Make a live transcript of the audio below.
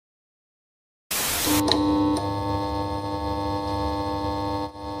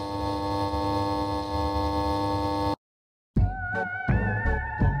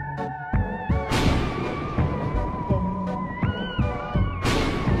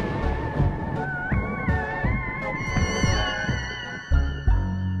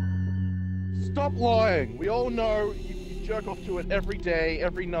lying. We all know you jerk off to it every day,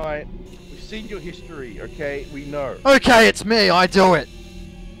 every night. We've seen your history, okay? We know. Okay, it's me. I do it.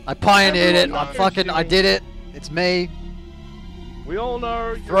 I pioneered it. I did it. It's me. We all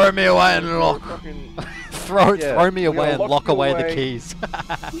know. Throw me away and lock. Throw me away and lock away the keys.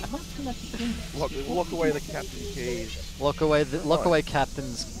 lock away the captain keys. Lock away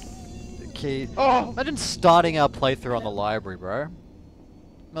captain's keys. Oh! Imagine starting our playthrough on the library, bro.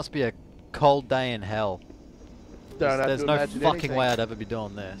 Must be a cold day in hell. There's no fucking way I'd ever be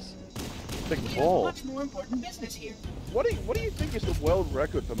doing this. Big ball. What do you think is the world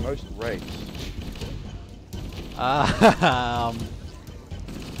record for most rapes?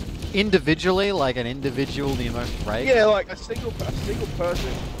 Individually, like an individual, the most rapes? Yeah, like a single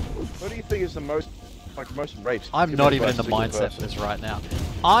person. What do you think is the most rapes? I'm not even in the mindset for this right now.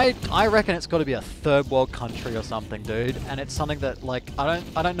 I reckon it's got to be a third world country or something, dude. And it's something that, like, I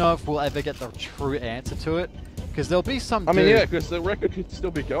don't know if we'll ever get the true answer to it, because there'll be some. I mean, yeah, because the record could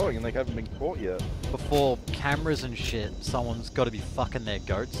still be going and they haven't been caught yet. Before cameras and shit, someone's got to be fucking their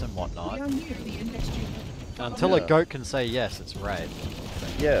goats and whatnot. Until a goat can say yes, it's rape.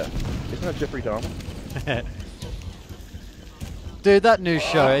 Yeah, isn't that Jeffrey Dahmer? Dude, that new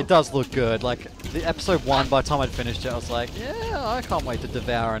show, it does look good. Like, the episode 1, by the time I'd finished it, I was like, yeah, I can't wait to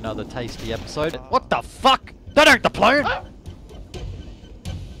devour another tasty episode. What the fuck? That ain't the plane!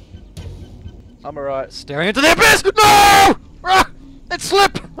 I'm alright. Staring into the abyss! No! Ah! It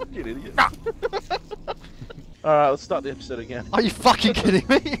slipped! You idiot. Alright, let's start the episode again. Are you fucking kidding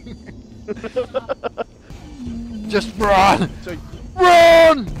me? Just run! So,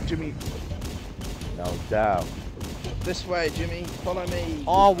 run! Jimmy. No doubt. This way, Jimmy. Follow me.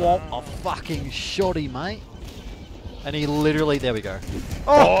 I want a fucking shoddy, mate. And he literally, there we go.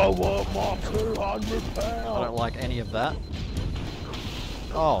 Oh! I want my 200 pounds. I don't like any of that.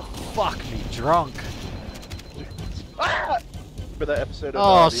 Oh, fuck me drunk. Ah! For that episode of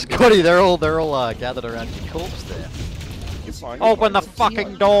oh, Scotty, they're all gathered around your corpse there. You're fine, Open the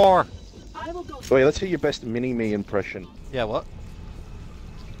fucking door! Wait, let's hear your best mini-me impression. Yeah, what?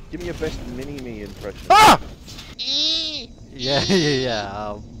 Give me your best mini-me impression. Ah! Yeah.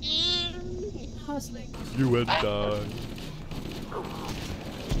 You and I.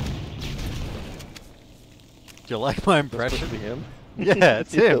 Do you like my impression? Him? Yeah,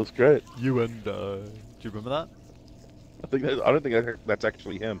 it's him. It feels great. You and I. Do you remember that? I don't think that's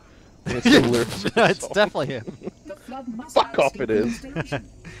actually him. It's, it's definitely him. Fuck off, it is.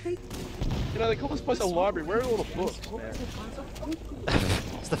 You know, they call this place a library. Where are all the books, man?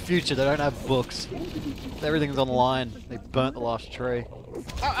 It's the future. They don't have books. Everything's online. They burnt the last tree.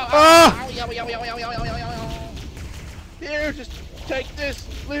 Here, just take this.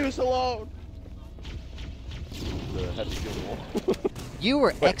 Leave us alone. You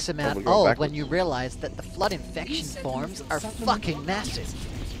were X amount old when you realized that the flood infection forms are fucking massive.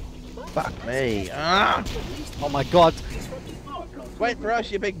 Fuck me. Oh my god. Wait for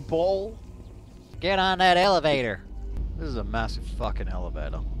us, you big ball. Get on that elevator. This is a massive fucking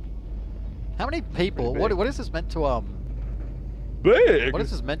elevator. How many people? What is this meant to Big. What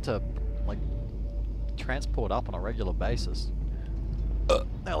is this meant to like transport up on a regular basis?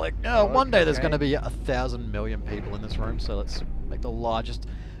 They're like, oh, one day there's going to be 1,000 million people in this room, so let's make the largest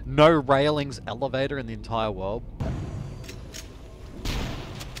no railings elevator in the entire world.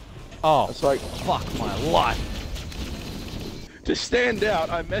 Oh, it's like fuck my life. To stand out,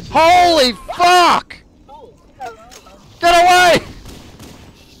 I messaged. Holy fuck! Get away!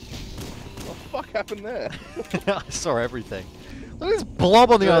 What the fuck happened there? I saw everything. Look at this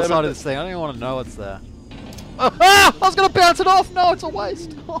blob on the other side of this thing. I don't even want to know what's there. Ah! I was gonna bounce it off! No, it's a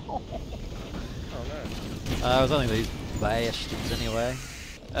waste! Oh no. It was only these bastards anyway.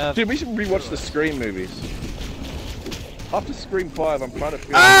 Dude, we should rewatch the Scream movies. After Scream 5, I'm trying to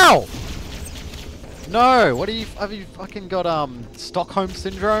feel... Ow! No! What do you... Have you fucking got, Stockholm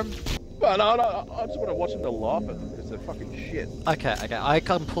Syndrome? Well, no, I just want to watch them to laugh at them, because they're fucking shit. Okay, I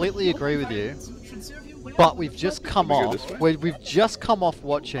completely agree with you. But we've just come off... We've just come off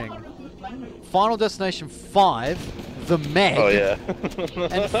watching Final Destination 5, The Meg, oh, yeah.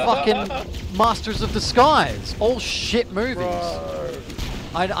 and fucking Masters of Disguise. All shit movies. Bro.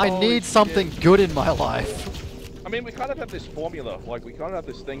 I need something good in my life. I mean, we kind of have this formula, like we kind of have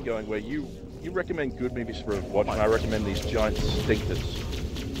this thing going where you recommend good movies for a watch, and I recommend these giant stinkers.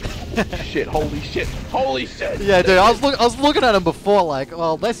 Shit! Holy shit! Holy shit! Yeah, dude, I was looking at them before, like,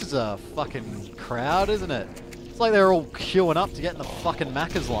 well, this is a fucking crowd, isn't it? It's like they're all queuing up to get in the fucking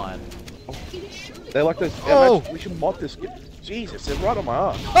Macca's line. They're like those. Oh. We should mod this. Jesus, they're right on my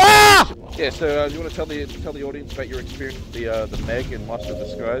arm. Ah! Yeah, so you want to tell the audience about your experience with the Meg in Master of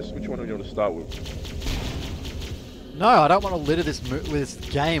Disguise? Which one do you want to start with? No, I don't want to litter this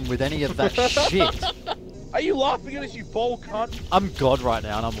game with any of that shit. Are you laughing at us, you ball cunt? I'm God right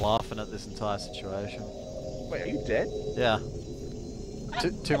now, and I'm laughing at this entire situation. Wait, are you dead? Yeah.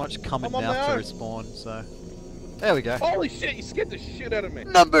 Too much cum in mouth to respawn, so... There we go. Holy shit, you scared the shit out of me.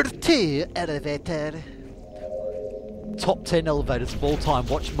 Number 2 elevator. Top 10 elevators of all time.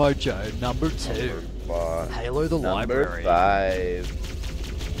 Watch Mojo. Number 2. Halo the Library. Number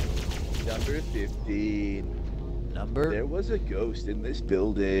 5. Number 15. There was a ghost in this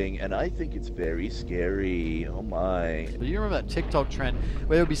building, and I think it's very scary. Oh my. But you remember that TikTok trend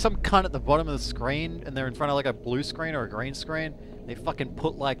where there would be some cunt at the bottom of the screen, and they're in front of like a blue screen or a green screen, and they fucking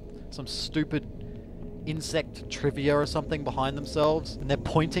put like some stupid insect trivia or something behind themselves, and they're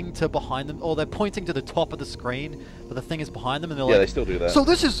pointing to behind them, or they're pointing to the top of the screen, but the thing is behind them, and they're like, they still do that. So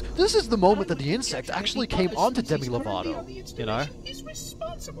this is the moment that the insect actually came onto Demi Lovato, you know?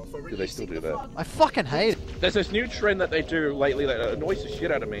 Do they still do that? I fucking hate it. There's this new trend that they do lately that annoys the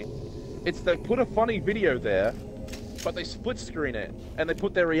shit out of me. It's they put a funny video there, but they split screen it, and they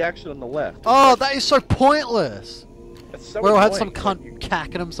put their reaction on the left. Oh, that is so pointless. So Where I had some cunt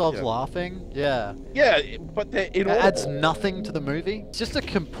cacking themselves laughing. Yeah. Yeah, but it adds nothing to the movie. It's just a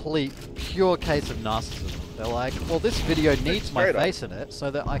complete, pure case of narcissism. They're like, well, this video needs my face in it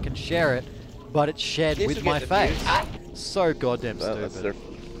so that I can share it, but it's shared with my face. So goddamn stupid.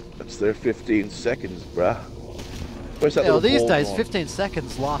 That's their 15 seconds, bruh. Where's that little these ball days, gone? 15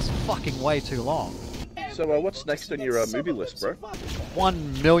 seconds lasts fucking way too long. So, what's next on your movie list, bro?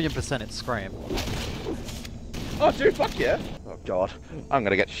 1,000,000% it's Scream. Oh, dude, fuck yeah. Oh, God. I'm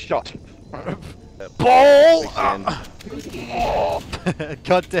gonna get shot. Ball!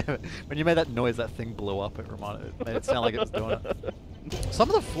 God damn it. When you made that noise, that thing blew up. It made it sound like it was doing it. Some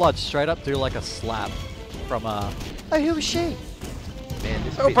of the floods straight up do like a slap from Hey, who is she? Man,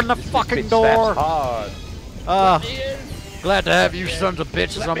 Open the fucking door! Hard. Glad to have you sons of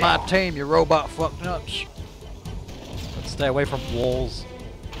bitches on my team, you robot fuck nuts. But stay away from walls.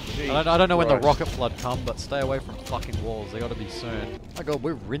 I don't know when the rocket flood come, but stay away from fucking walls. They gotta be soon. Oh my god,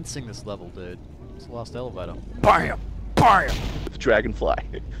 we're rinsing this level, dude. It's the last elevator. BAM! BAM! The dragonfly.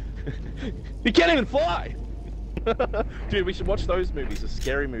 You can't even fly! Dude, we should watch those movies, the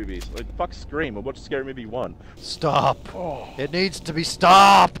scary movies. Like, fuck Scream, we'll watch Scary Movie 1. Stop! Oh. It needs to be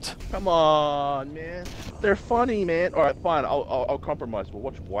stopped! Come on, man. They're funny, man. Alright, fine, I'll compromise. We'll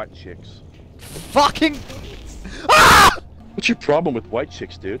watch White Chicks. Fucking... Ah! What's your problem with White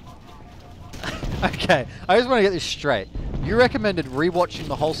Chicks, dude? Okay, I just want to get this straight. You recommended rewatching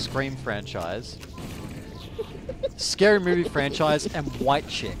the whole Scream franchise, Scary Movie franchise, and White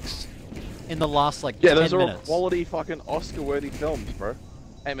Chicks in the last, like, 10 minutes. Yeah, those are all quality fucking Oscar-worthy films, bro.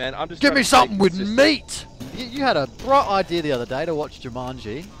 Hey, man, I'm just Give me something with meat! You had a bright idea the other day to watch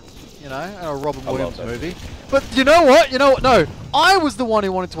Jumanji, you know, and a Robin Williams movie. But you know what? No, I was the one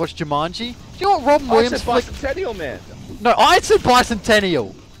who wanted to watch Jumanji. Do you know what Robin Williams... I said Bicentennial Man. No, I said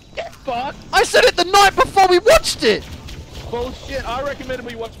Bicentennial. Get fucked. I said it the night before we watched it. Bullshit. I recommended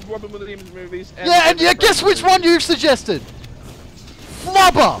we watch Robin Williams movies. And guess which one you suggested?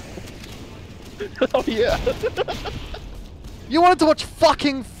 Flubber. Oh yeah. You wanted to watch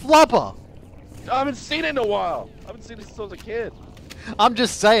fucking Flubber. I haven't seen it in a while. I haven't seen it since I was a kid. I'm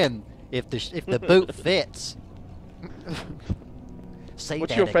just saying, if the boot fits. Say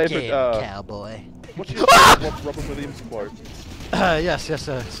what's that your favorite again, cowboy? What's your favorite Robin Williams quote? Yes,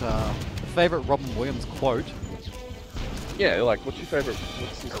 favorite Robin Williams quote. Yeah, like what's your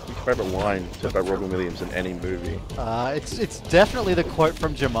favorite line about Robin Williams in any movie? It's definitely the quote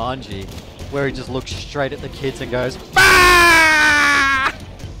from Jumanji, where he just looks straight at the kids and goes, "Bah!"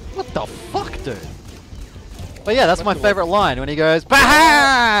 What the fuck, dude? But yeah, that's my favorite line, when he goes,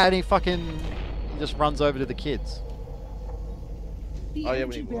 "Bah!" and he fucking just runs over to the kids. Oh yeah,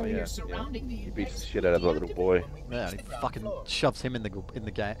 he beats the shit out of the little boy. Yeah, and he fucking shoves him in the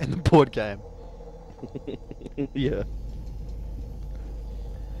board game. Yeah.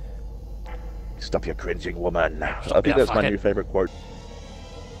 Stop your cringing, woman. I think that's my new favorite quote.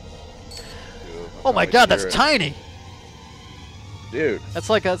 Oh my god, that's tiny! Dude. That's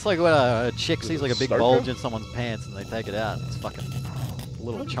like when a chick sees like a big bulge in someone's pants and they take it out. It's fucking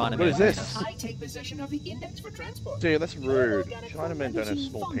little Chinaman. What is this? I take possession of the index for transport. Dude, that's rude. Chinamen don't have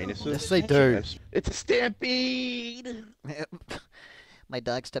small penises. Yes, they do. It's a stampede! My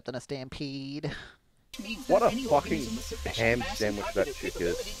dog stepped on a stampede. What a fucking ham sandwich that chick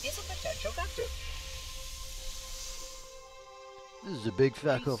is. This is a big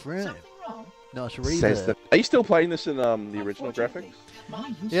fat girl friend. Not Says that. Are you still playing this in the original graphics?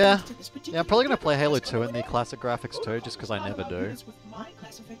 Yeah. Yeah, I'm probably gonna play Halo 2 in the classic graphics too, just because I never do.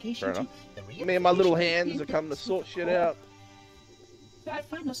 Fair enough. Me and my little hands are coming to sort shit out. That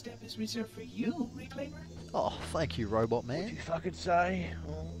final step is reserved for you, Reclaimer. Oh, thank you, Robot Man. What'd you fucking say?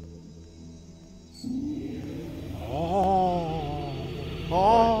 Oh.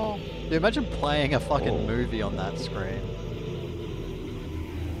 Oh. Dude, imagine playing a fucking movie on that screen.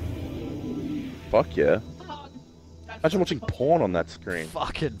 Fuck yeah. Imagine watching porn on that screen.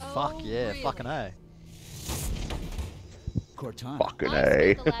 Fucking fuck yeah, fucking A. Cortana. Fucking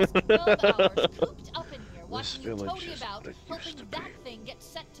A. This village is about what it hoping used to that be. thing gets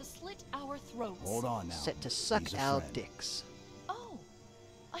set to slit our throats. Hold on now. Set to suck He's a our friend. dicks. Oh,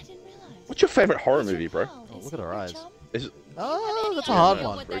 I didn't realize. What's your favorite horror movie, bro? Oh, look at her eyes. Is it, Oh, that's a hard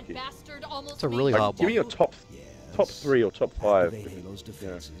one. Freaky. It's a really hard give me one. your top 3 or top 5. Activate Halo's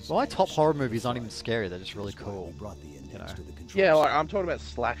defenses. Well, my top horror movies aren't even scary, they're just really cool. We brought the index to the control Yeah, like, center. I'm talking about You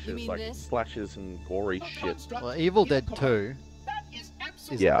slashes, mean like this? slashes and gory shit. Well, Evil Dead 2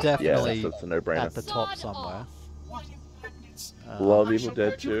 is Yeah, definitely yeah, that's a no-brainer. at the top somewhere. Love Evil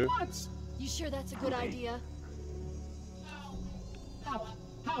Dead 2. You sure that's a good idea?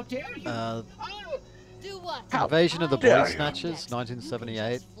 How dare you? Do what? Invasion of the dare Body you. Snatchers,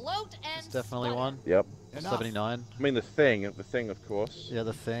 1978. Float and It's definitely one. Yep. Enough. 79. I mean the thing, of course. Yeah,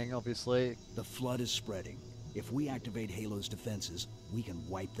 The Thing, obviously. The flood is spreading. If we activate Halo's defenses, we can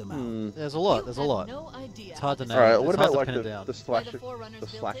wipe them out. Hmm. There's a lot, You there's a have lot. No idea It's hard to how know. this Alright, It's what hard about to like pin it down. the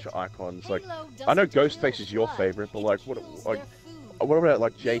slasher, icons? Like, Halo I know doesn't Ghostface kill is your blood. favorite, but like, It what, kills like, their food. what about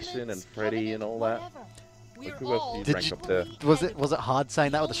like Jason Humans, and Freddy and all that? whatever. We're Like, who else all do you Did rank you- up there? Was it hard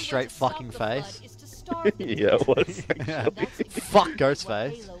saying that with a The only way straight to stop fucking the flood face? is to starve the Yeah, it was, disease. actually. That's Fuck exactly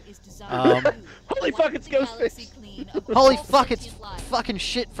Ghostface. what Halo is designed to do. Holy Wipe fuck, it's the galaxy Ghostface. clean of Holy all fuck, it's sentient life. fucking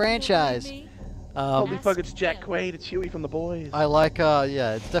shit You franchise. believe me? Holy Ask fuck, it's Jack him. Quaid, it's Huey from The Boys. I like,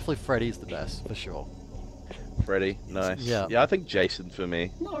 yeah, it's definitely Freddy's the best, for sure. Freddy, nice. Yeah. Yeah, I think Jason for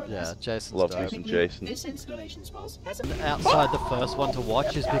me. More or Yeah, less. Jason's Love dope. Jason. Jason. This installation suppose has a Outside the first one to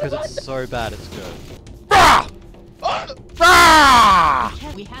watch is because it's so bad it's good.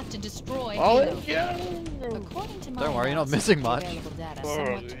 We have to destroy Oh, Halo. yeah. According to my Don't worry, you're not analysis missing of much. available data, Oh,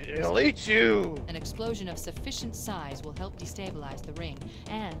 somewhat he'll eat you. An explosion of sufficient size will help destabilize the ring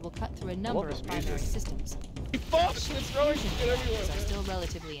and will cut through a number this of primary music. systems. Fuck, it's throwing Fusion shit everywhere. reactors are still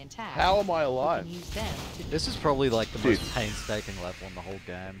relatively intact. How am I We alive? can use them to This is probably like the Dude. most painstaking level in the whole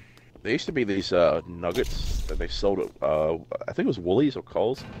game. There used to be these nuggets that they sold at I think it was Woolies or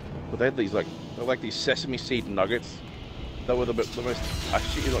Coles, but they had these they're like these sesame seed nuggets that were the most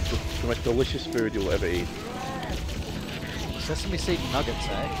actually like the most delicious food you'll ever eat. Sesame seed nuggets,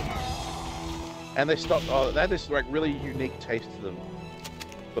 eh? And they stopped. They had this like really unique taste to them,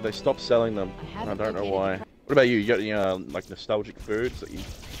 but they stopped selling them. I I haven't don't know located why. the What about you? You got any like nostalgic foods that you?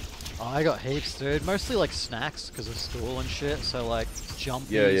 Oh, I got heaps, dude. Mostly like snacks because of school and shit. So like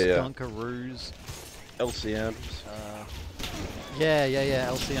Jumpies, Yeah. Dunkaroos. LCMs. Yeah,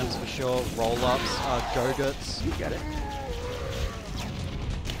 LCMs for sure. Roll-ups, Go-Gurts. You get it.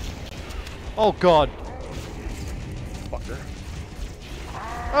 Oh god. Fucker.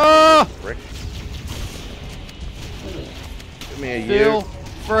 Ah! Brick. Give me a Feel U.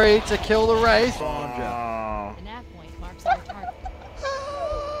 free to kill the race. Oh. The nav point marks our target.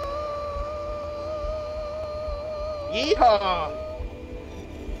 Yeehaw!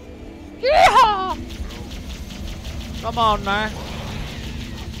 Yeehaw! Come on now.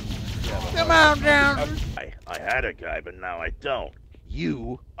 Come on down. I had a guy, but now I don't.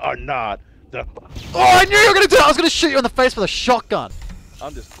 You are not the. Oh, I knew you were gonna do that. I was gonna shoot you in the face with a shotgun.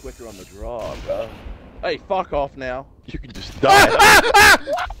 I'm just quicker on the draw, bro. Hey, fuck off now. You can just die.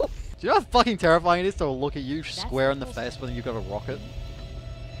 Do you know how fucking terrifying it is to look at you square in the face when you've got a rocket?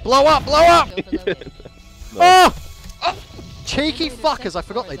 Blow up! Blow up! Go for location. Oh! Cheeky fuckers! I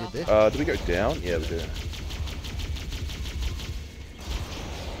forgot they did this. Do we go down? Yeah, we do.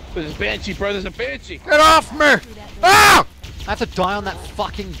 There's a banshee, bro. There's a banshee. Get off me! Ah! I have to die on that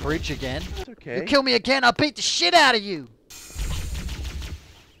fucking bridge again. It's okay. You kill me again, I'll beat the shit out of you!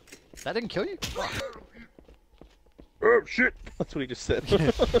 That didn't kill you? Oh shit! That's what he just said.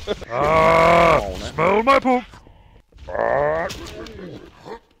 Smell my poop!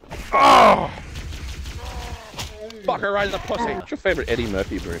 Fuck her right in the pussy. What's your favorite Eddie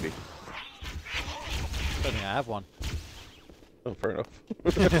Murphy movie? I don't think I have one. Oh, fair enough.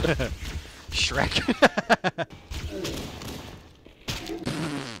 Shrek.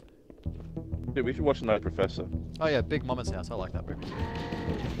 Dude, we should watch Night Professor. Oh yeah, Big Mama's House. I like that movie.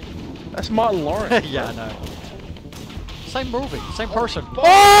 That's Martin Lawrence. Yeah, I know. Same movie, same person.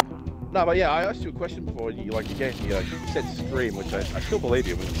 Fuck! No, but yeah, I asked you a question before. You gave me you said Scream, which I still believe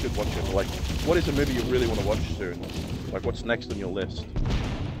you. We should watch it. But, like, what is a movie you really want to watch soon? Like, what's next on your list?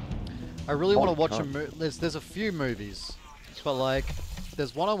 I really want to watch a movie. There's a few movies, but like,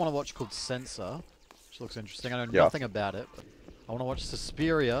 there's one I want to watch called Censor, which looks interesting. I know nothing about it, but I want to watch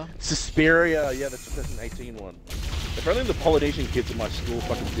Suspiria. Suspiria, yeah, the 2018 one. If only the Polynesian kids at my school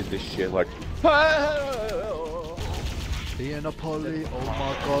fucking did this shit, like. Being a poly, oh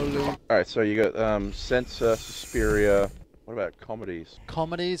my golly. Alright, so you got Censor, Suspiria. What about comedies?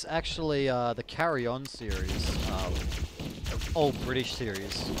 Comedies, actually, the Carry On series, old British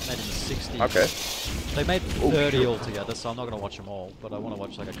series, made in the 60s. Okay. They made 30 altogether, so I'm not going to watch them all, but I want to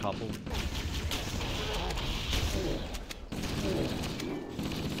watch like a couple.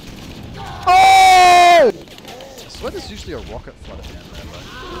 Oh! I swear there's usually a rocket flood at the end there, but...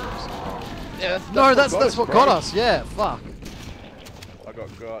 Yeah, no, that's what got us, yeah, fuck. I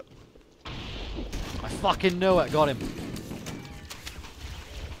got. I fucking knew it, got him.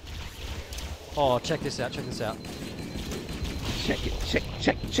 Oh, check this out, check this out.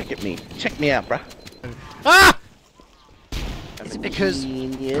 Check at me. Check me out, bruh. Ah! It's because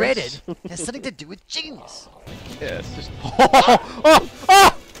breaded has something to do with genius. Yeah, it's just...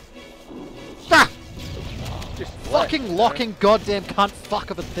 Ah! just Fucking locking goddamn cunt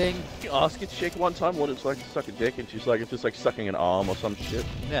fuck of a thing. You ask a chick one time what it's like to suck a dick, and she's like, it's just like sucking an arm or some shit.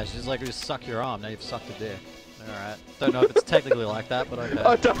 Yeah, she's like, just suck your arm, now you've sucked a dick. Alright. Don't know if it's technically like that, but okay.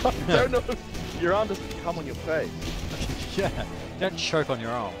 I don't know if your arm doesn't come on your face. Yeah, don't choke on your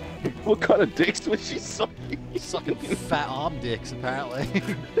arm. What kind of dicks was she sucking? Sucking fat arm dicks, apparently.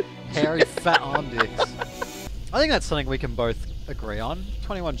 Hairy fat arm dicks. I think that's something we can both agree on.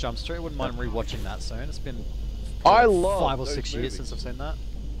 21 Jump Street, wouldn't mind rewatching that soon. It's been I love 5 or those 6 years movies. since I've seen that.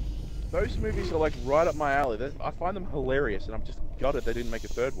 Those movies are like right up my alley. I find them hilarious, and I'm just gutted they didn't make a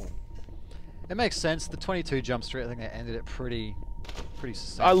third one. It makes sense. The 22 Jump Street, I think they ended it pretty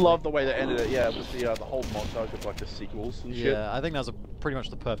succinctly. I love the way they ended it. Yeah, with the whole montage of like the sequels and shit. Yeah, I think that was pretty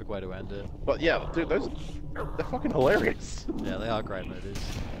much the perfect way to end it. But yeah, dude, they're fucking hilarious. Yeah, they are great movies.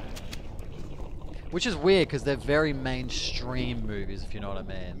 Which is weird because they're very mainstream movies, if you know what I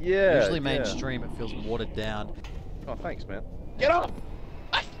mean. Yeah. Usually mainstream, it feels watered down. Oh, thanks, man. Get up!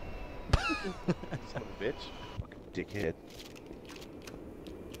 Son of a bitch. Fucking dickhead.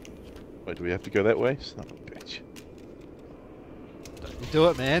 Wait, do we have to go that way? Son of a bitch. Don't you do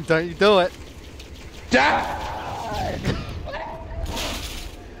it, man. Don't you do it. Die!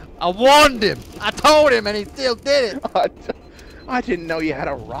 I warned him. I told him and he still did it. I didn't know you had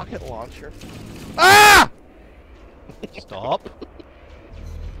a rocket launcher. Ah! Stop.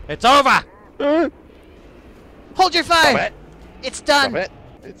 It's over. Hold your phone. Stop it. It's done. Stop it.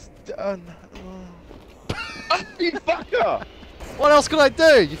 It's done. You fucker! What else could I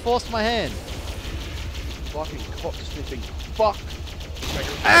do? You forced my hand. Fucking cock sniffing fuck.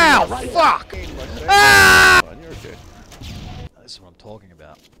 Ow! Right Fuck! in my face. Ah! You're okay. This is what I'm talking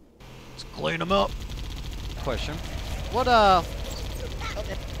about. Let's clean them up. Question. What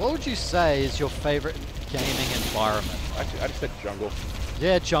would you say is your favorite gaming environment? Actually, I just said jungle.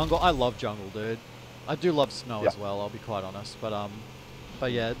 Yeah, jungle. I love jungle, dude. I do love snow as well, I'll be quite honest.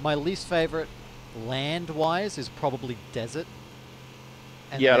 But yeah, my least favorite land-wise is probably desert.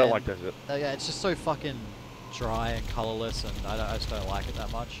 And Yeah, I then, don't like desert. yeah, it's just so fucking dry and colorless, and I just don't like it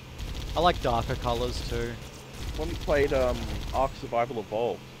that much. I like darker colors too. When we played Ark Survival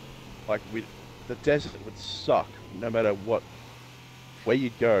Evolved, like the desert would suck no matter what. Where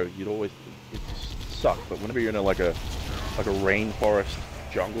you'd go, it just suck. But whenever you're in a rainforest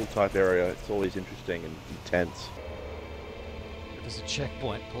jungle type area, it's always interesting and intense. Give us a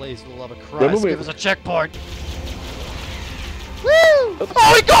checkpoint, please, for the love of Christ, give us a checkpoint! Woo!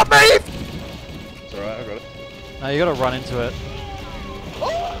 Oh, he got me! It's alright, I got it. No, you gotta run into it.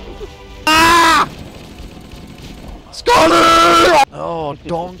 Ah! Scully! Oh,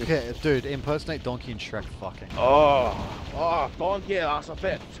 Donkey. Dude, impersonate Donkey and Shrek fucking. Oh, Donkey, that's a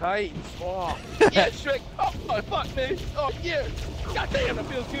bit tight. Oh, yeah, Shrek. Oh, fuck me. Oh, yeah. God damn, that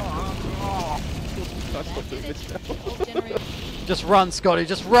feels good. That's what doing this now. Just run, Scotty,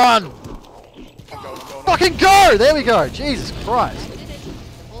 just run! Fucking go! There we go! Jesus Christ.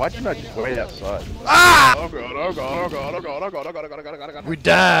 Why didn't I just wait outside? Ah! Oh god, oh god, oh god, oh god, oh god, oh god, oh god, oh god, oh god. We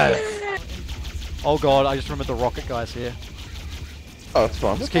died! Oh god, I just remembered the rocket guys here. Oh, it's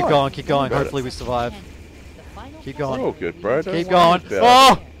fine. Just keep going, keep going. Hopefully we survive. Keep We're going. all good, bro. Don't Keep worry going. about it.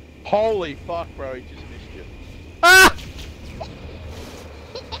 Oh! Holy fuck, bro, he just missed you. Ah!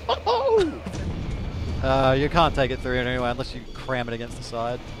 Oh! You can't take it through anyway unless you cram it against the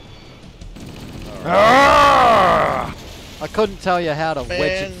side. Right. I couldn't tell you how to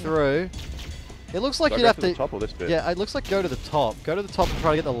wedge it Man. through. It looks like Do I you'd go have for to. the top or this bit? Yeah, it looks like go to the top. Go to the top and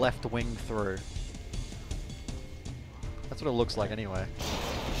try to get the left wing through. That's what it looks like anyway.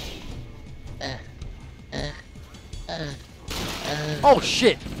 Oh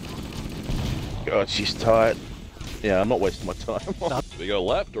shit! God, she's tight. Yeah, I'm not wasting my time. No. We go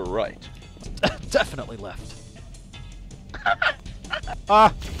left or right? Definitely left.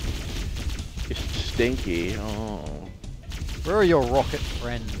 Ah! It's stinky. Oh. Where are your rocket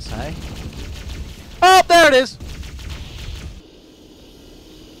friends, hey? Oh, there it is!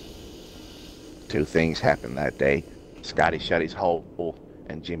 Two things happened that day. Scotty shut his hole,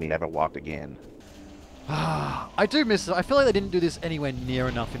 and Jimmy never walked again. I do miss it. I feel like they didn't do this anywhere near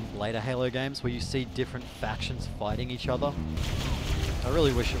enough in later Halo games where you see different factions fighting each other. I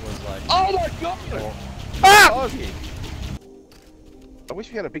really wish it was like... Oh my god! Ah! I wish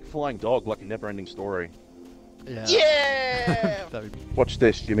we had a big flying dog like a never-ending story. Yeah. Yeah! That'd be... Watch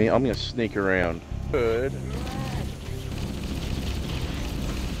this, Jimmy. I'm gonna sneak around. Good.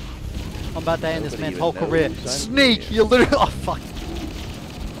 I'm about to end this Nobody man's even whole career. knows I'm Sneak! here. You literally... Oh, fuck.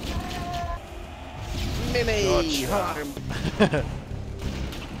 Mini!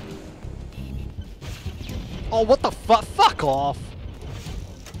 Oh, what the fuck? Fuck off!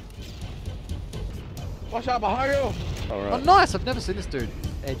 Watch out behind you! Oh, Alright. nice! I've never seen this dude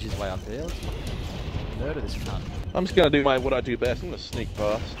edge his way up here. Let's fucking murder this cunt. I'm just gonna do what I do best. I'm gonna sneak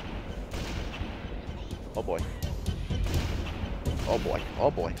past. Oh boy. Oh boy.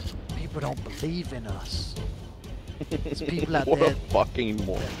 Oh boy. People don't believe in us. There's people out What there a fucking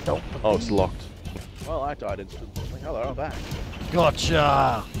moron. that don't believe. Oh, it's locked. Well, I died instantly. Hello, I'm back.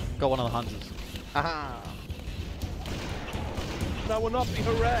 Gotcha! Got one of the hunters. Haha. I will not be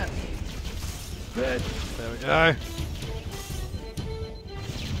harassed. Good. There we go.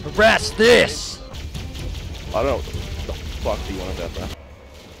 Harass this! I don't know what the fuck do you want about that.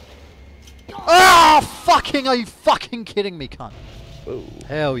 Oh, fucking, are you fucking kidding me, cunt? Ooh.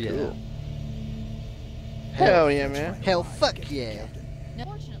 Hell yeah. Cool. Hell yeah, man. Hell fuck yeah.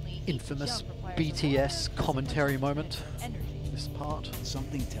 Fortunately, Infamous BTS commentary moment. energy. This part.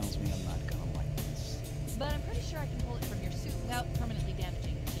 Something tells me I'm not gonna like this. But I'm pretty sure I can pull it from your suit without permanently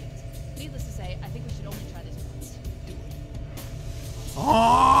damaging your shields. Needless to say, I think we should only try this once. Do it.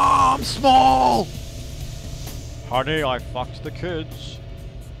 Oh, I'm small! Honey, I fucked the kids.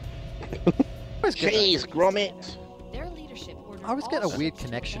 Jeez, Gromit. Their leadership ordered I always get a all weird ships to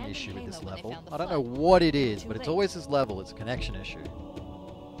connection abandon issue with this Halo when they level. found the I don't know flood. what it is, Too but it's late. always this level. It's a connection issue.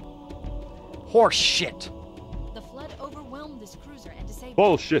 Horse shit. The flood overwhelmed this cruiser and disabled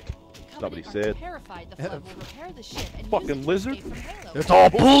Bullshit. it. Nobody Covenant are said. terrified the flood will repair the ship and Fucking use it to lizard. escape from Halo. It's all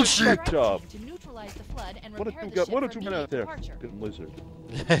They're bullshit. instructing Job. him to neutralize the flood and What repair a the two, ship what a for 2 minute immediate there. departure. Good lizard.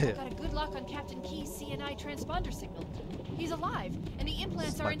 I've got a good lock on Captain Key's CNI transponder signal. He's alive, and the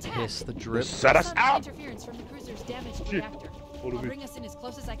implants are Like intact. piss, the drip. Set us Some out! interference from the cruiser's damaged Shit. reactor. What I'll are we- bring us in as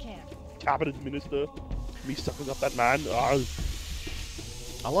close as I can. Cabinet minister. Me sucking up that man. Ah.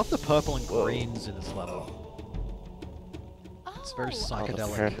 I love the purple and Whoa. greens in this level. It's very Oh,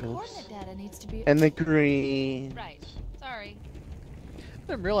 psychedelic. purple. coordinate data needs to be... And the green. Right. Sorry. I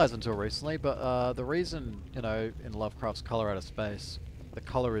didn't realize until recently, but the reason, you know, in Lovecraft's Color Out of Space, the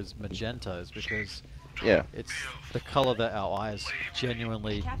color is magenta is because Yeah. it's the color that our eyes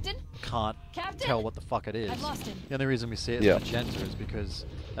genuinely Captain? can't Captain? tell what the fuck it is. I've lost him. The only reason we see it as Yeah. magenta is because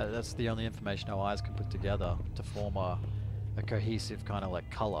that's the only information our eyes can put together to form a cohesive kind of like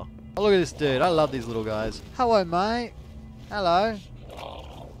color. Oh, look at this dude. I love these little guys. Hello, mate. Hello.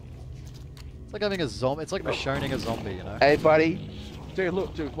 It's like having a zombie. It's like machining a zombie, you know? Hey, buddy. Dude,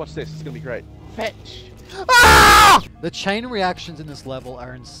 look, dude, watch this. It's gonna be great. Fetch. Ah! The chain reactions in this level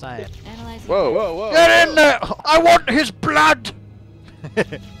are insane. Analyzing... Whoa, whoa, whoa. Get in there! I want his blood!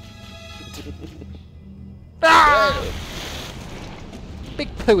 Ah!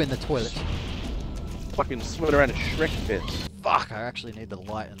 Big poo in the toilet. Fucking swimming around in Shrek pits. Fuck, I actually need the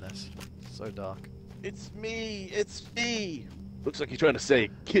light in this. It's so dark. It's me. It's me. Looks like you're trying to say,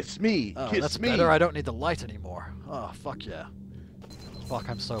 kiss me. Oh, Kiss that's me. better. I don't need the light anymore. Oh, fuck yeah. Fuck,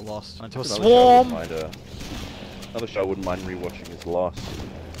 I'm so lost. Into a Another show I wouldn't swarm! mind, another show I wouldn't mind rewatching is Lost.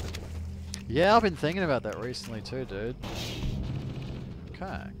 Yeah, I've been thinking about that recently too, dude.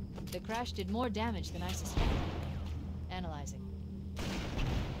 Okay. The crash did more damage than I suspected. Analyzing.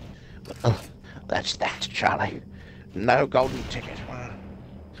 That's that, Charlie. No golden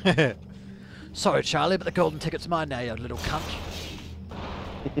ticket. Sorry, Charlie, but the golden ticket's mine now, you little cunt.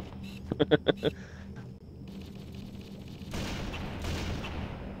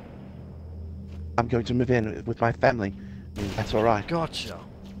 I'm going to move in with my family. That's all right. Gotcha.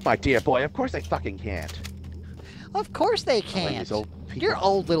 My dear boy, of course they fucking can't. Of course they Like can't. these old people. Your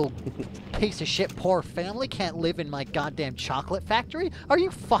old little piece of shit poor family can't live in my goddamn chocolate factory. Are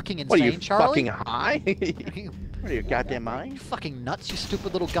you fucking insane, What are you, Charlie? fucking high? What are you, goddamn You mind? fucking nuts, you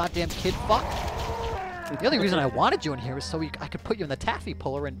stupid little goddamn kid fuck. The only reason I wanted you in here is so I could put you in the taffy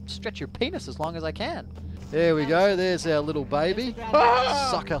puller and stretch your penis as long as I can. There we go, there's our little baby.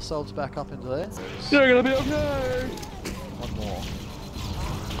 Suck ourselves back up into there. You're gonna be okay! One more.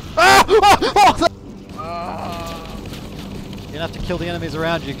 Ah! You're gonna have to kill the enemies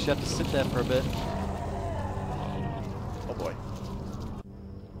around you because you have to sit there for a bit. Oh boy.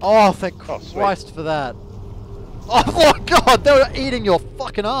 Oh, thank Oh, sweet. Christ for that. Oh my god, they were eating your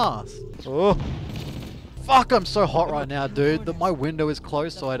fucking ass. Oh. Fuck, I'm so hot right now, dude. My window is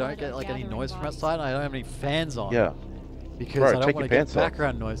closed so I don't get like any noise from outside and I don't have any fans on. Yeah. Because Bro, I don't take want your to get pants off.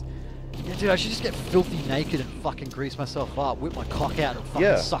 background noise. Yeah, dude, I should just get filthy naked and fucking grease myself up, whip my cock out and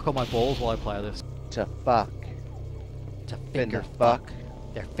fucking suck on my balls while I play this. To fuck. To finger fuck.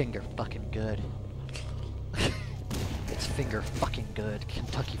 They're finger fucking good. It's finger fucking good.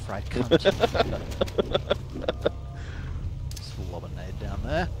 Kentucky Fried Cunt. Just lob a nade down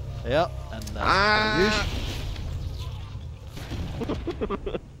there. Yep, and that's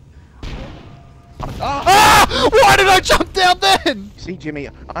Ah! Why did I jump down then? See, Jimmy,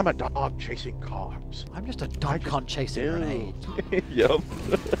 I'm a dog chasing cars. I'm just a dumb cunt chasing grenades. Yup.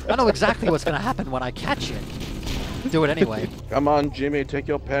 I know exactly what's gonna happen when I catch it. Do it anyway. Come on, Jimmy, take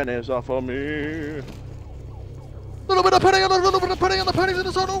your panties off of me. Little bit of penny on a little bit of penny on the pennies in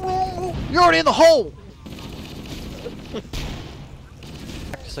the sun. You're already in the hole.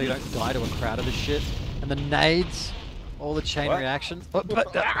 So you don't die to a crowd of this shit. And the nades, all the chain What? reactions.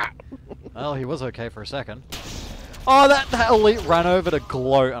 Well, he was okay for a second. Oh, that elite ran over to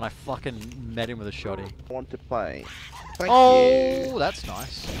gloat and I fucking met him with a shotty. I want to play. Thank Oh, you. that's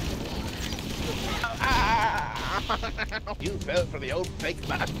nice. You fell for the old fake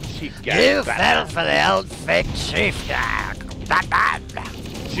chief You fell for the old fake chief guy.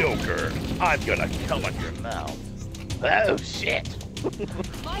 Joker, I'm gonna come on your mouth. Oh shit.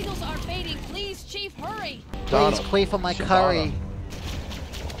 Vitals are fading. Please, Chief, hurry. Please Donald. queef on my Shit, curry.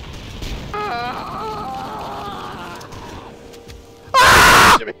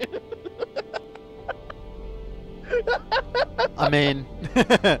 Jimmy. I mean,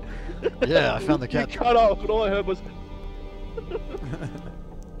 yeah, I found the You cat. cut off, and all I heard was.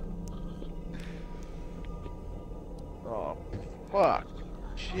 Oh, fuck.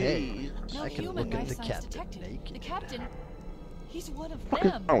 Hey. Jeez. No I can human look at life the signs captain detected. naked. The captain, he's one of What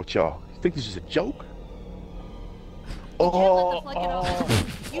is them. wrong with y'all? You think this is a joke? You can't let the flood get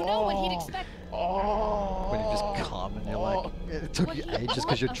off. You know what he'd expect. When you just come and you're like, it took What you he'd ages because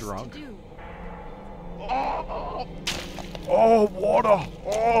want you're us to drunk. do. Oh, water!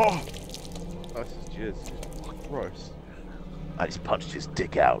 Oh! This is just gross. I just punched his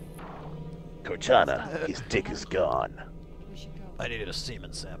dick out. Cortana, his dick is gone. We should go. I needed a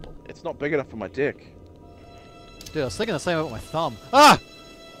semen sample. It's not big enough for my dick. Dude, I was thinking the same about my thumb. Ah!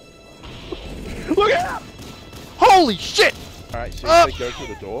 Look out! Holy shit! Alright, so Ah! you go through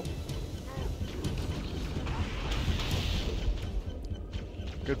the door.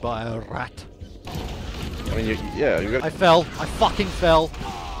 Goodbye, rat. I mean, you got. I fell. I fucking fell.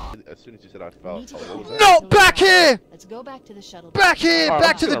 As soon as you said I fell. Need to Oh, what was go. that? No, back here! Let's go back to the shuttle. Back here! Oh,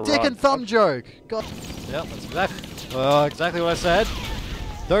 Back I'm to the gonna dick run. and thumb joke. God. Yep, that's exactly what I said.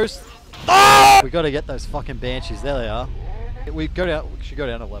 Those. Oh! We gotta get those fucking banshees. There they are. We go down. We should go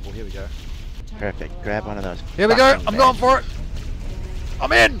down a level. Here we go. Perfect. Grab one of those. Here we go. fucking I'm going for it.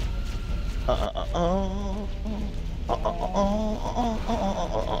 I'm in.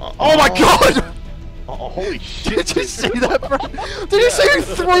 Oh my god! Oh, holy shit! Did you see that, bro? Did you see who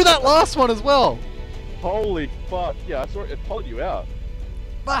threw that last one as well? Holy fuck! Yeah, I saw it. It pulled you out.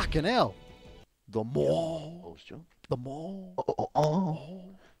 Fucking hell. The more. Posture. The more.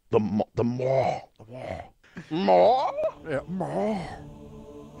 The more. More? Yeah, more.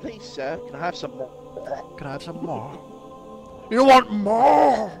 Please, sir, can I have some more? Can I have some more? You want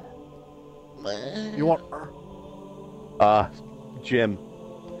more? You want... Jim.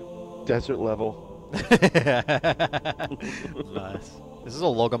 Desert level. Nice. This is a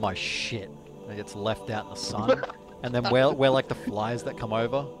log of my shit that gets left out in the sun. And then we're like the flies that come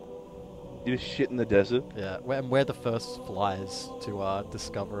over. You just shit in the desert. Yeah, we're the first flies to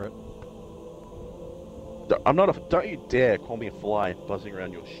discover it. I'm not a. Don't you dare call me a fly buzzing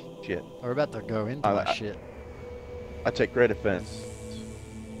around your shit. We're about to go into my shit. I take great offense.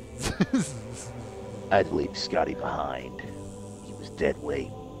 I'd leave Scotty behind. He was dead weight.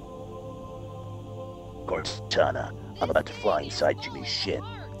 Cortana, I'm about to fly inside Jimmy's shit.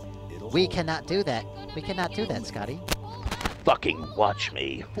 We cannot do that. We cannot do that, Scotty. Fucking watch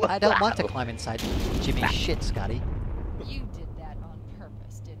me. I don't want to climb inside Jimmy's shit, Scotty. You did that on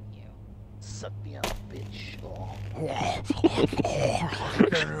purpose, didn't you? Suck me up, bitch. Oh,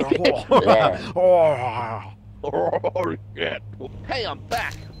 shit. Hey, I'm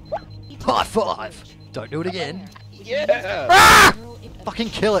back. High five! Don't do it again. Yeah. Ah! Fucking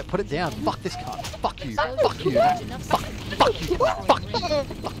kill it. Put it down. Fuck this cunt. Fuck you. Fuck you. Fuck you. Fuck you.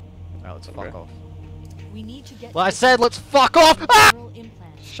 Alright, let's fuck off. We need to get Well, I said let's fuck off! Ah!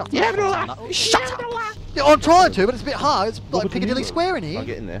 implants. Shut up. Shut up. Yeah, I'm trying to, but it's a bit hard. It's like Piccadilly Square in here. I'll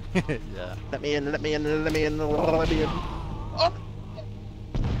get in there. Yeah. Let me in, let me in, let me in, let me in. Oh.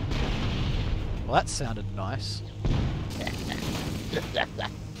 Well, that sounded nice.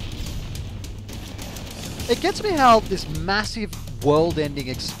 It gets me how this massive world-ending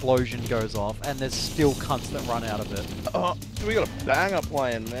explosion goes off, and there's still cunts that run out of it. Oh, we got a banger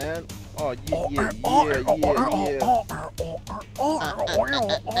playing, man. Oh, yeah.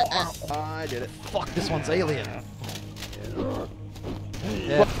 I did it. Fuck, this one's alien.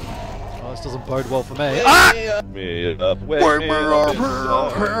 Yeah. Oh, this doesn't bode well for me. Ah! Me up, Wake me up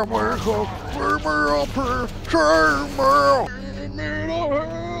here, wake me up here,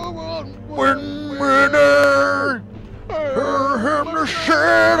 when winner, hear him the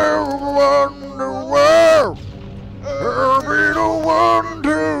shadow of the world, he'll be the one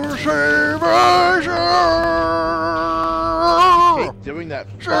to save us all. Keep doing that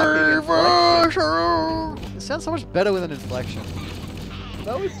Save fucking us inflection. all. It sounds so much better with an inflection.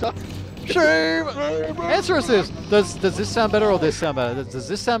 No, it doesn't. Save. Answer us this. Does this sound better or this sound better? Does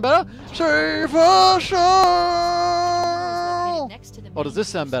this sound better? Save us all. Next to the Or does this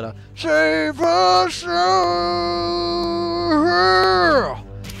sound better? main Save us all.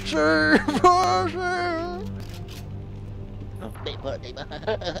 Save us all. I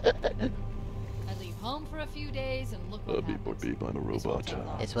leave home for a few days and look what happens. I'm a robot.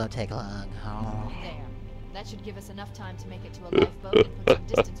 This won't take long. There. That should give us enough time to make it to a lifeboat and put some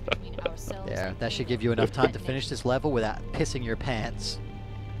distance between ourselves. There, and that should Taylor. give you enough time to finish this level without pissing your pants.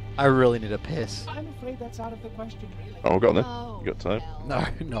 I really need a piss. I'm afraid that's out of the question, really. Oh, got there. Oh, You got time? well.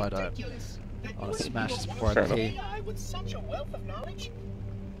 No, I don't. Ridiculous. I want to smash this before I Fair pee. AI with such a wealth of knowledge?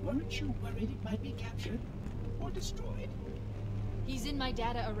 Weren't you worried it might be captured or destroyed? He's in my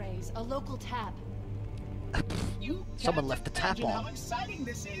data arrays, a local tab. You Someone can't left the tap imagine on. How exciting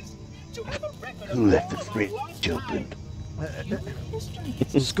this is to have a record Who of left the all of fridge lost open? time. Human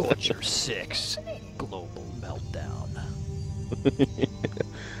history. Scorcher 6. Global meltdown.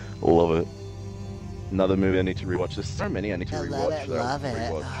 Love it. Another movie I need to rewatch. There's so many I need to rewatch.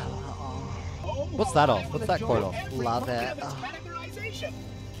 Rewatch. What's that off? What's that quote off? Love it.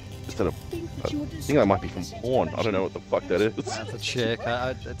 Instead of, I think that might be from porn. I don't know what the fuck that is. That's a chick.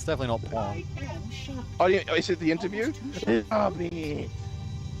 It's definitely not porn. Oh, yeah, is it the interview? Oh, man.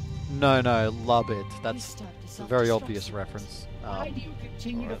 No, love it. That's Restart to a very self-destruction. obvious reference. Why do you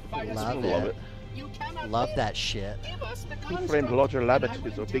continue to fight us Love over? Love it. You cannot Love live. that shit. Give us the Friend construct, Roger and Rabbit I will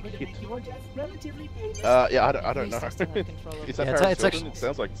is a big endeavor to hit. make your death relatively painless. Yeah, I don't know. At least I still have control over Is the that Yeah, Paris it's Hilton? actually- It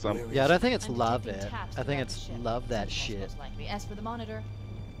sounds like some. Yeah, I don't think it's I'm love detecting it. taps I think throughout it's the ship. love that Most shit. likely. As for the monitor,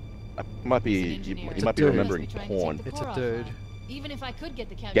 Might be it's an you engineer. might be dude. remembering Must be trying to take porn. the It's a core dude. offline. Even if I could get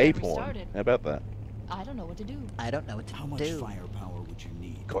the countdown Gay porn. restarted, How about that? I don't know what to do. I don't know what to How much do. firepower would you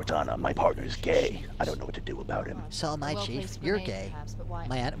need? Cortana, my partner's gay. I don't know what to do about him. So am I, Well Chief. placed You're grenade, gay. perhaps, but why?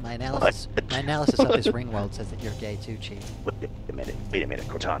 My analysis of this ring world says that you're gay too, Chief. Wait a minute,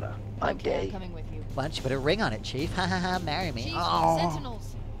 Cortana. I'm Okay, gay. I'm coming with you. Why don't you put a ring on it, Chief? Ha ha ha, marry me. Chief, Oh.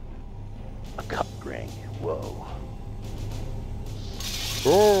 Sentinels. A cup ring. Whoa.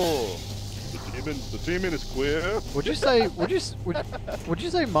 Oh, the demon is queer. Would you say would you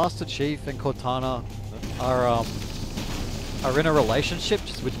say Master Chief and Cortana are in a relationship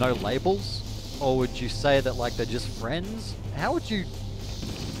just with no labels, or would you say that like they're just friends? How would you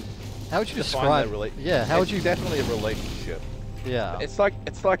describe? Yeah, how would It's you? definitely a relationship. Yeah. It's like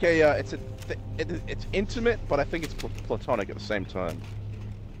it's intimate, but I think it's platonic at the same time.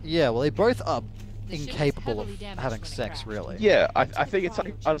 Yeah. Well, they both are The ship is incapable of heavily damaged having when it sex, crashed. really. Yeah, I think it's like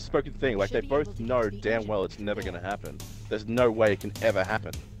an unspoken thing. Like they both know damn well it's never gonna happen. There's no way it can ever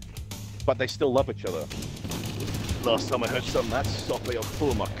happen. But they still love each other. Last time I heard something that softly, I'll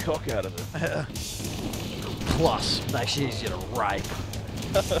pull my cock out of it. Plus, makes it easier to rape.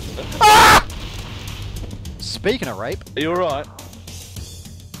 Ah! Speaking of rape, Are you alright?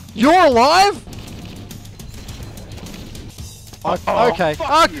 you're alive. Okay.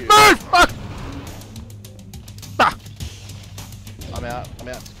 fuck you. Move! Fuck! Ah! I'm out.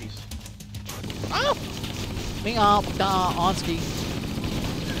 Peace. Me up, da, Onski.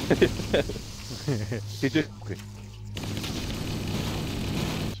 He did. Okay.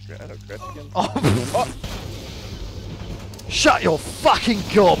 Again. Oh. Shut your fucking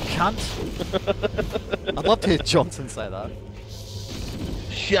gob, cunt! I'd love to hear Johnson say that.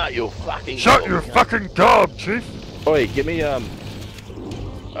 Shut your fucking Shut your fucking gob, chief! Oi, give me and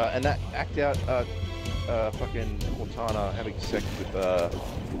that act out fucking Cortana having sex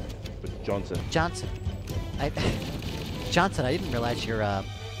with Johnson. Johnson, Johnson, I didn't realize your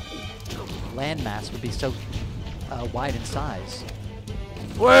landmass would be so wide in size.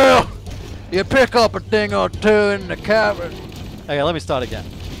 Well, you pick up a thing or two in the cavern. Okay, let me start again.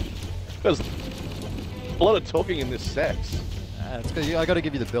 There's a lot of talking in this sex. It's good. I got to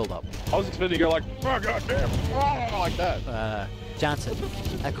give you the build-up. I was expecting to go like, oh goddamn, oh, like that. Johnson,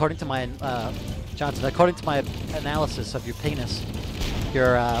 according to my analysis of your penis,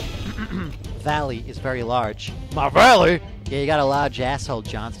 your valley is very large. My valley? Yeah, you got a large asshole,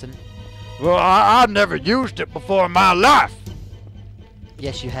 Johnston. Well, I've never used it before in my life.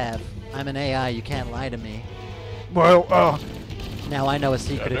 Yes, you have. I'm an AI. You can't lie to me. Well, now I know a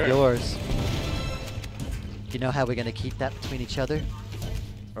secret of yours. You know how we're gonna keep that between each other?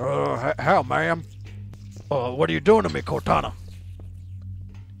 How, ma'am? What are you doing to me, Cortana?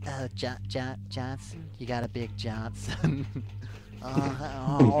 Johnson, you got a big Johnson.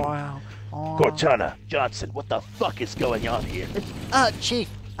 Cortana, Johnson, what the fuck is going on here? Chief,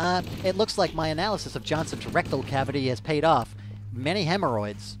 it looks like my analysis of Johnson's rectal cavity has paid off. Many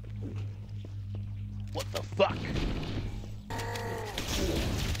hemorrhoids. What the fuck?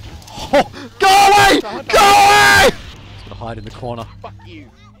 Oh, go away! Go away! He's gonna hide in the corner. Fuck you.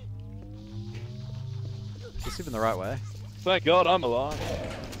 He's even the right way. Thank God I'm alive.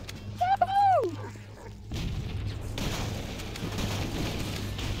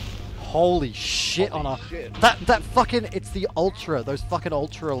 Holy shit! Holy on a shit. that fucking, it's the ultra. Those fucking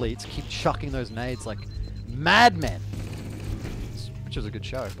ultra elites keep chucking those nades like madmen. Which was a good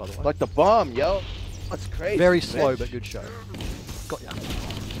show, by the way. Like the bomb, yo. That's crazy. Very slow, but good show. Got ya.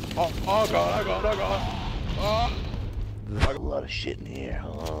 Oh God, oh God. Oh. A lot of shit in here.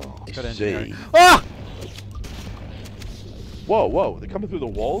 Oh, Got I engineering. see. Ah! Whoa, they're coming through the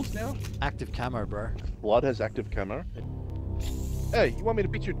walls now? Active camo, bro. Blood has active camo. Hey, you want me to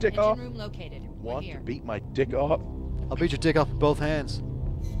beat your dick Engine off? room located. We're Want here. to beat my dick off? I'll beat your dick up with both hands.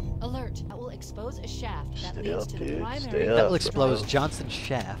 Alert. That will expose a shaft that Stay leads up, to the dude, primary. stay That will up. expose Johnson's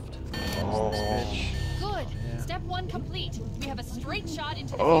shaft. Oh. Bitch. Good. Yeah. Step 1 complete. We have a straight shot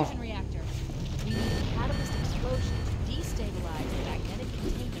into the Oh. fusion reactor. We need a catalyst explosion to destabilize the magnetic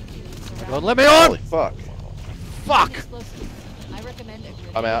containment field surrounding. God, let me on! Holy fuck. Fuck! Explosives. I recommend a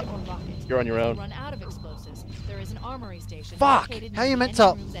grenade I'm out. or rocket. You're on your own. Run out of explosives. There is an armory station. Fuck! located How near you the meant to-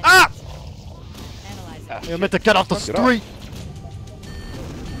 engine room's Ah! entrance. Analyze it. You're meant to get off the Get off. street!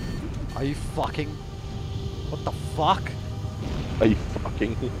 Are you fucking... What the fuck? Are you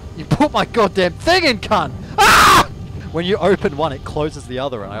fucking... You put my goddamn thing in, cunt! Ah! When you open one, it closes the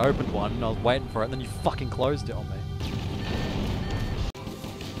other, and I opened one, and I was waiting for it, and then you fucking closed it on me.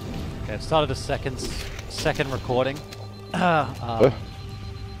 Okay, I've started a second recording. I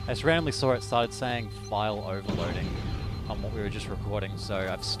just randomly saw it started saying file overloading on what we were just recording, so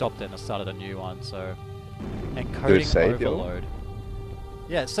I've stopped it and I started a new one, so... Encoding save your- overload.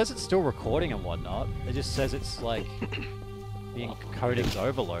 Yeah, it says it's still recording and whatnot. It just says it's like... the encoding's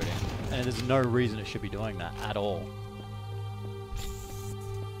overloading, and there's no reason it should be doing that at all.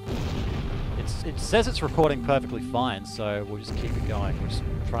 It says it's recording perfectly fine, so we'll just keep it going. We'll just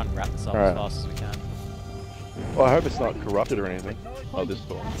try and wrap this up as fast as we can. Well, I hope it's not corrupted or anything. Oh, this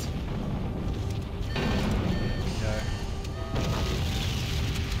door.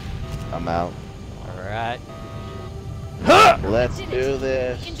 I'm out. Alright. Let's Did do it.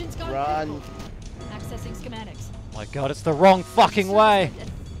 this. Engine's gone Run. critical. Accessing schematics. My god, it's the wrong fucking way!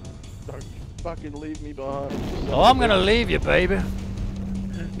 Don't fucking leave me behind. Oh, I'm gonna leave you, baby.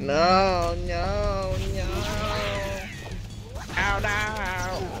 No. Ow, no.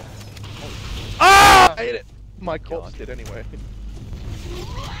 Ah! I hate it. My corpse did anyway.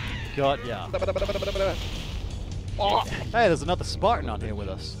 God, yeah. Oh. Hey, there's another Spartan on here with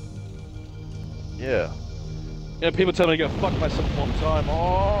us. Yeah. Yeah, people tell me to go fuck myself all the time.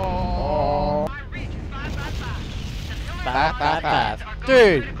 Oh. 555.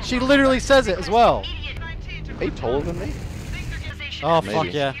 Dude, she literally says it as well. Are you taller than me? Oh, Maybe.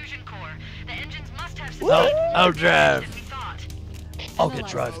 fuck yeah. What? I'll drive. I'll get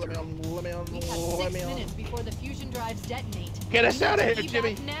Analyze. drive-through. We have 6 minutes before the fusion drives detonate. Get us We out of need to here,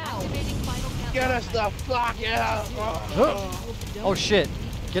 evac Jimmy. Now. Activating final countdown. Get us the fuck out. Oh shit.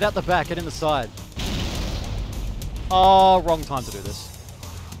 Get out the back, get in the side. Oh, wrong time to do this.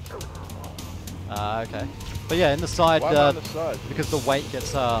 Okay. But yeah, in the side, Why am I on the side? because the weight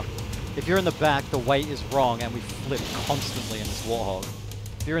gets, if you're in the back, the weight is wrong and we flip constantly in this Warthog.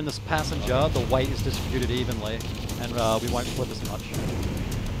 If you're in this passenger, the weight is distributed evenly and we won't flip as much.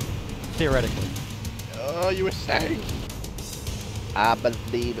 Theoretically. Oh, you were saying? I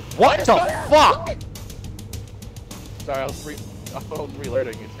believe it. What the fuck? Sorry, I was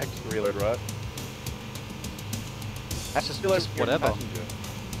reloading. It's extra reload, right? That's just whatever.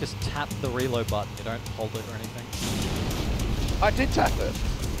 Just tap the reload button. You don't hold it or anything. I did tap it.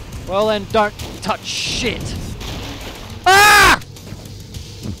 Well then, don't touch shit. Ah!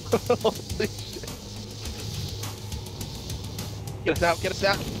 Holy shit. Get us out, get us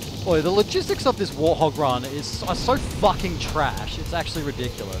out. Boy, the logistics of this Warthog run are so fucking trash. It's actually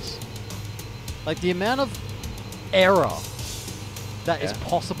ridiculous. Like the amount of error that is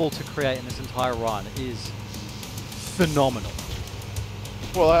possible to create in this entire run is phenomenal.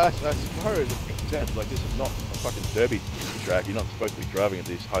 Well, I suppose it makes sense. Like, this is not a fucking derby track. You're not supposed to be driving at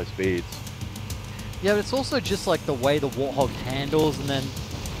these high speeds. Yeah, but it's also just like the way the Warthog handles, and then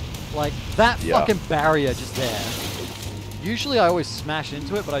like that fucking barrier just there. Usually I always smash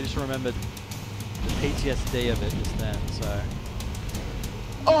into it, but I just remembered the PTSD of it just then, so.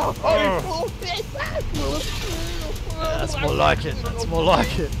 That's more like it. That's more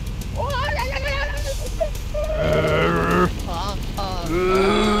like it.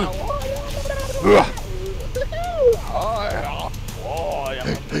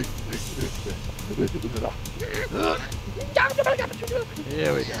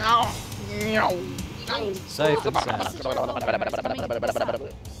 Here we go. Safe and sound.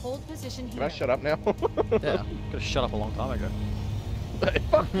 Hold position Can I here. shut up now? Yeah, could have shut up a long time ago.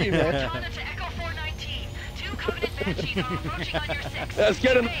 Fuck you, man. Let's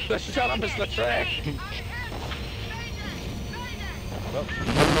get him. Let's shut up, Mr. Track.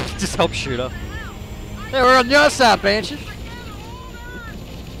 Just help shoot her. Hey, we're on your side, Banshee.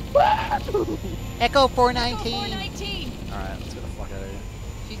 Echo 419. 419. Alright, let's get the fuck out of here.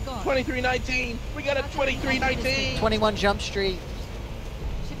 She's gone. 2319. We got a 2319. 21 Jump Street.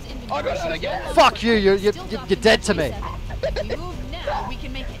 Ship's I got it again. Fuck you, you're dead to me. If we move now, we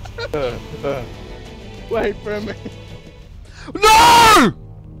can make it. Wait for me. No!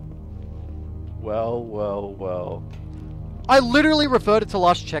 Well. I literally referred it to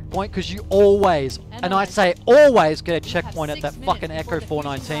last checkpoint because you always, and I say always, get a checkpoint at that fucking Echo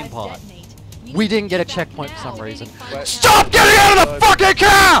 419 part. We didn't get a checkpoint for some reason. Stop getting out of the fucking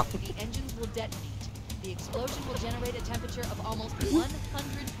car! The engines will detonate. The explosion will generate a temperature of almost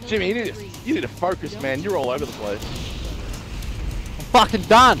 100 Jimmy, million you degrees. need to focus, man. You're all over the place. I'm fucking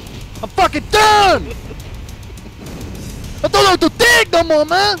done! I'm fucking done! I don't know what to think no more,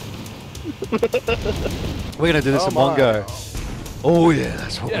 man! We're gonna do this in one go. Oh yeah,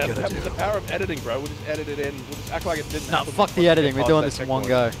 that's what we're gonna do. The power of editing, bro. We'll just edit it in. We'll just act like it didn't No, happen. fuck the editing. We're doing this in one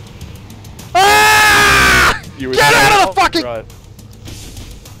go. Ah! Get out of the fucking...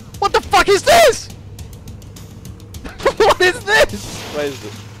 What the fuck is this? What is this? What is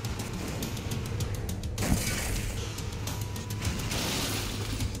it?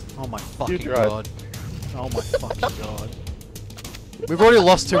 Oh my fucking drive. god. Oh my fucking god. We've already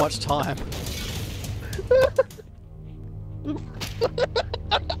lost too much time.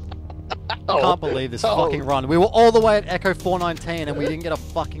 I can't believe this fucking run. We were all the way at Echo 419 and we didn't get a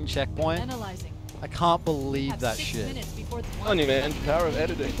fucking checkpoint. Analyzing. I can't believe Have that 6 shit. minutes before the On you, man. Power of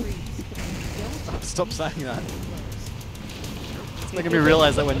editing. Stop saying that. It's making me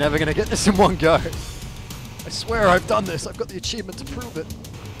realize that we're never going to get this in one go. I swear I've done this. I've got the achievement to prove it.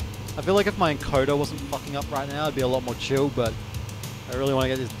 I feel like if my encoder wasn't fucking up right now, I'd be a lot more chill, but I really want to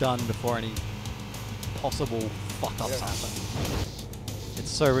get this done before any possible fuck-ups happen. It's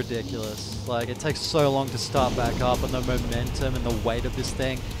so ridiculous. Like, it takes so long to start back up, and the momentum and the weight of this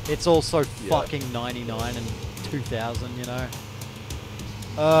thing. It's all so fucking 99 and 2000, you know?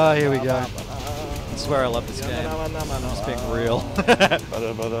 Here we go. I swear I love this game. I'm just being real.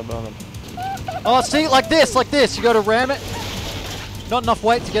 Oh, see, like this. You got to ram it. Not enough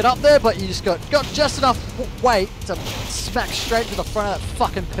weight to get up there, but you just got just enough weight to smack straight to the front of that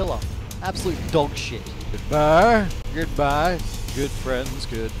fucking pillar. Absolute dog shit. Goodbye. Goodbye. Good friends,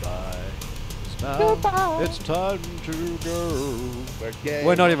 goodbye. Now it's time to go.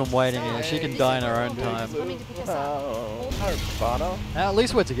 We're not even waiting here. She can die in her own time. Coming to pick us up. At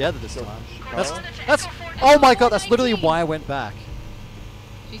least we're together this time. That's. Oh my god! That's literally why I went back.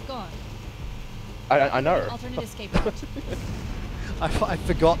 She's gone. I know. Alternate escape route. I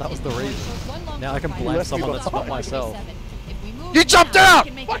forgot that was the reason. Now I can blame someone that's not myself. If we move You jumped now, out!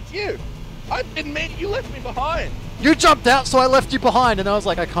 we can make Fuck it. you! I didn't mean you left me behind. You jumped out, so I left you behind, and I was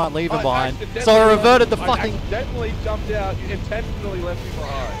like, I can't leave him behind. So I reverted the fucking... I accidentally jumped out, you intentionally left me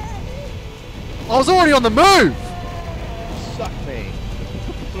behind. I was already on the move! Suck me.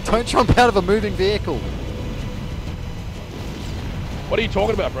 Don't jump out of a moving vehicle. What are you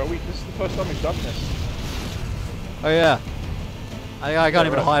talking about, bro? This is the first time we've done this. Oh yeah. I can't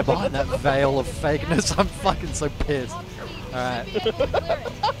even hide behind that veil of fakeness. I'm fucking so pissed. Alright.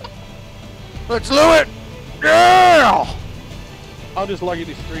 Let's do it! Yeah! I'm just lucky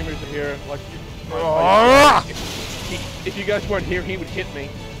these streamers are here. Like, if you guys weren't here, he would hit me.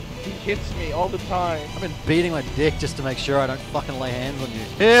 He hits me all the time. I've been beating my dick just to make sure I don't fucking lay hands on you.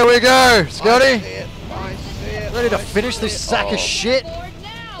 Here we go, Scotty! I see it. Ready to finish this sack of shit?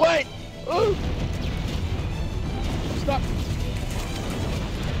 Wait! Ooh! Stop!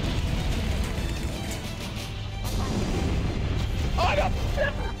 Oh, I got...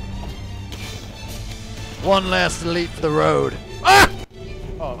 One last leap for the road. Ah!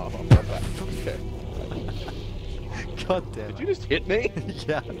 Oh, I'm back. Okay. God damn it. Did you just hit me?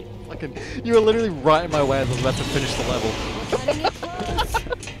 Yeah. Fucking, you were literally right in my way as I was about to finish the level.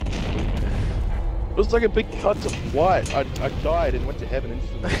 It was like a big cut to white. I died and went to heaven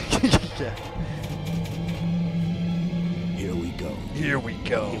instantly. Yeah. Here we go. Here we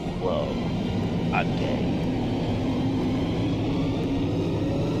go. Whoa. I'm gay.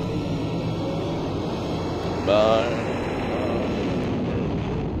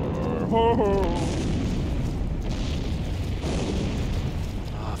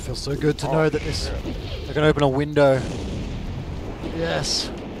 Ah, it feels so good to know that this... I can open a window. Yes.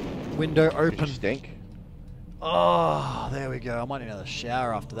 Window Did you open. stink? Oh, there we go. I might need another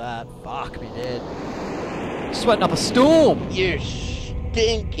shower after that. Fuck me dead. Sweating up a storm. You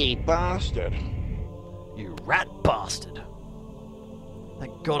stinky bastard. You rat bastard.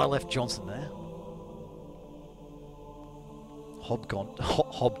 Thank God I left Johnson there. Hob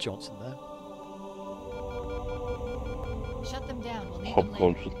Johnson there. Shut them down. We'll need Hob them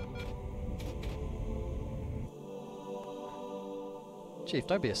later. Johnson. Chief,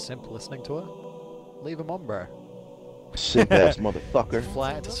 don't be a simp listening to her. Leave him on, bro. Simp ass motherfucker.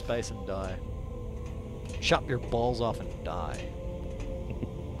 Fly into space and die. Chop your balls off and die.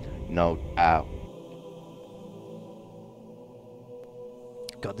 No doubt.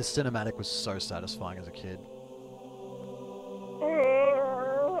 God, this cinematic was so satisfying as a kid.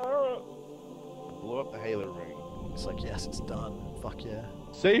 Blew up the Halo ring. It's like, yes, it's done. Fuck yeah.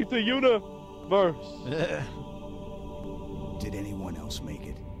 Save the universe. Yeah. Did anyone else make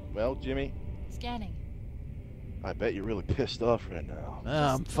it? Well, Jimmy, Scanning. I bet you're really pissed off right now.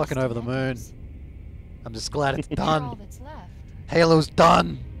 Ah, I'm fucking over the moon. I'm just glad it's We're all done. that's left. Halo's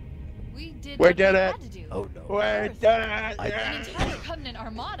done. We did We're what we done had it. to do. Oh no. We're Earth. done. An entire Covenant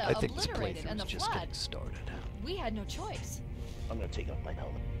armada I think this obliterated, playthrough and is the just flood. getting started. We had no choice. I'm gonna take off my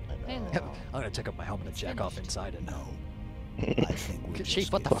helmet. Halo. I'm gonna take up my helmet and jack off inside it. No. I think we're Chief,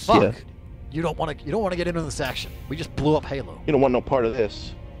 just what the getting fuck? Yeah. You don't want to get into this action. We just blew up Halo. You don't want no part of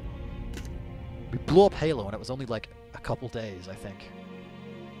this. We blew up Halo, and it was only like a couple days, I think.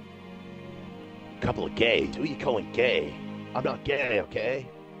 Couple of gays. Who are you calling gay? I'm not gay, okay?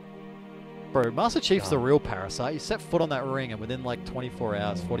 Bro, Master Chief's the real parasite. He set foot on that ring, and within like 24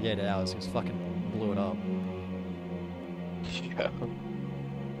 hours, 48 hours, he was fucking blew it up. Yeah.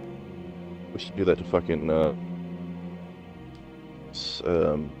 We should do that to fucking,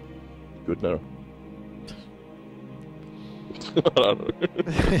 good now. I don't know.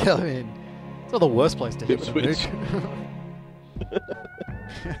 Yeah, I mean, it's not the worst place to hit with a Ipswich.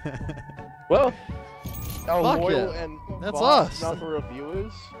 nuke. Well, our Fuck loyal yeah. and That's vast us. number of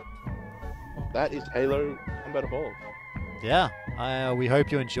viewers, that is Halo Combat Evolved. Yeah, we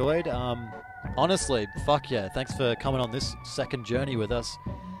hope you enjoyed. Honestly, fuck yeah, thanks for coming on this second journey with us.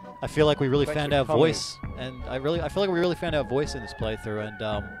 I feel like we really Thanks found for our coming. voice, and I feel like we really found our voice in this playthrough, and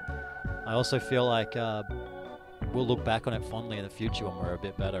I also feel like we'll look back on it fondly in the future when we're a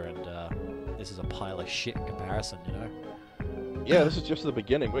bit better, and this is a pile of shit in comparison, you know? Yeah, this is just the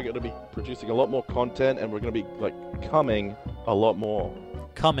beginning. We're going to be producing a lot more content, and we're going to be, like, coming a lot more.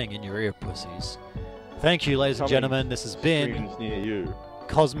 Coming in your ear, pussies. Thank you, ladies and Coming gentlemen. This has been Screens near you.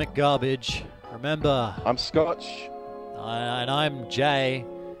 Cosmic Garbage. Remember, I'm Scotch. and I'm Jay.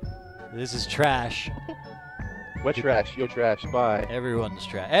 This is trash. We're trash. You're trash. Bye. Everyone's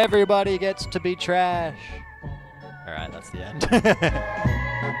trash. Everybody gets to be trash. Alright, that's the end.